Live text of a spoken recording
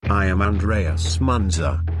I am Andreas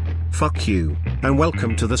Munzer. Fuck you, and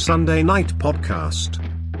welcome to the Sunday Night Podcast.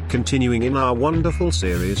 Continuing in our wonderful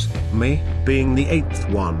series, me, being the eighth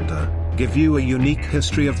wonder, give you a unique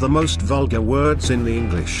history of the most vulgar words in the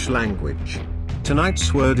English language.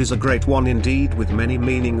 Tonight's word is a great one indeed, with many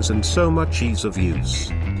meanings and so much ease of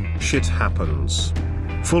use. Shit happens.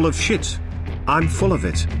 Full of shit. I'm full of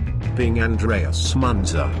it. Being Andreas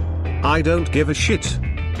Munzer. I don't give a shit.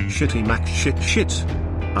 Shitty Mac shit.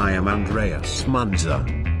 I am Andreas Munzer.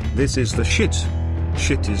 This is the shit.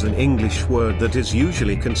 Shit is an English word that is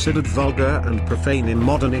usually considered vulgar and profane in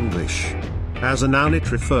modern English. As a noun it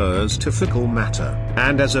refers to fecal matter,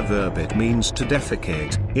 and as a verb it means to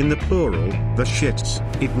defecate. In the plural, the shits,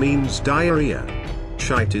 it means diarrhea.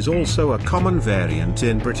 Shite is also a common variant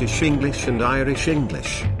in British English and Irish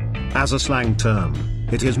English. As a slang term,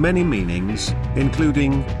 it has many meanings,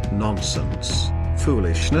 including nonsense,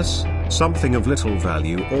 foolishness, something of little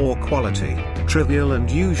value or quality, trivial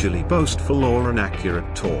and usually boastful or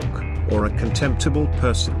inaccurate talk, or a contemptible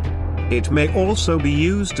person. It may also be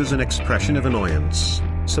used as an expression of annoyance,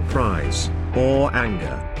 surprise, or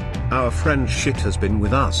anger. Our friend shit has been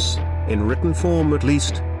with us, in written form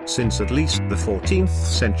since at least the 14th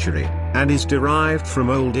century, and is derived from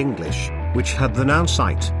Old English, which had the noun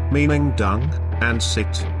site, meaning dung, and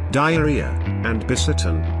sit, diarrhea, and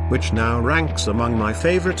bisiton, which now ranks among my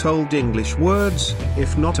favorite Old English words,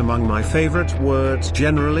 if not among my favorite words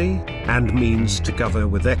generally, and means to cover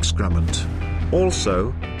with excrement.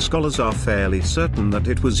 Also, scholars are fairly certain that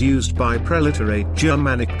it was used by preliterate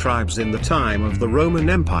Germanic tribes in the time of the Roman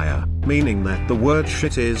Empire, meaning that the word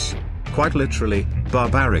shit is, quite literally,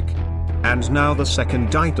 barbaric. And now the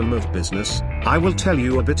second item of business, I will tell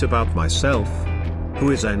you a bit about myself.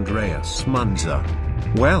 Who is Andreas Munzer?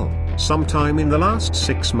 Well, sometime in the last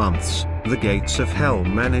 6 months, the gates of hell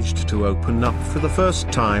managed to open up for the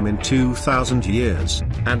first time in 2,000 years,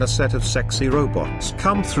 and a set of sexy robots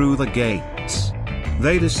come through the gates.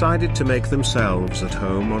 They decided to make themselves at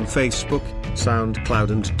home on Facebook, SoundCloud,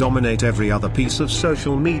 and dominate every other piece of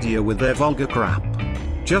social media with their vulgar crap.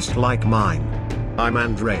 Just like mine. I'm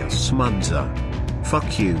Andreas Munzer.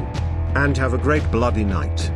 Fuck you. And have a great bloody night.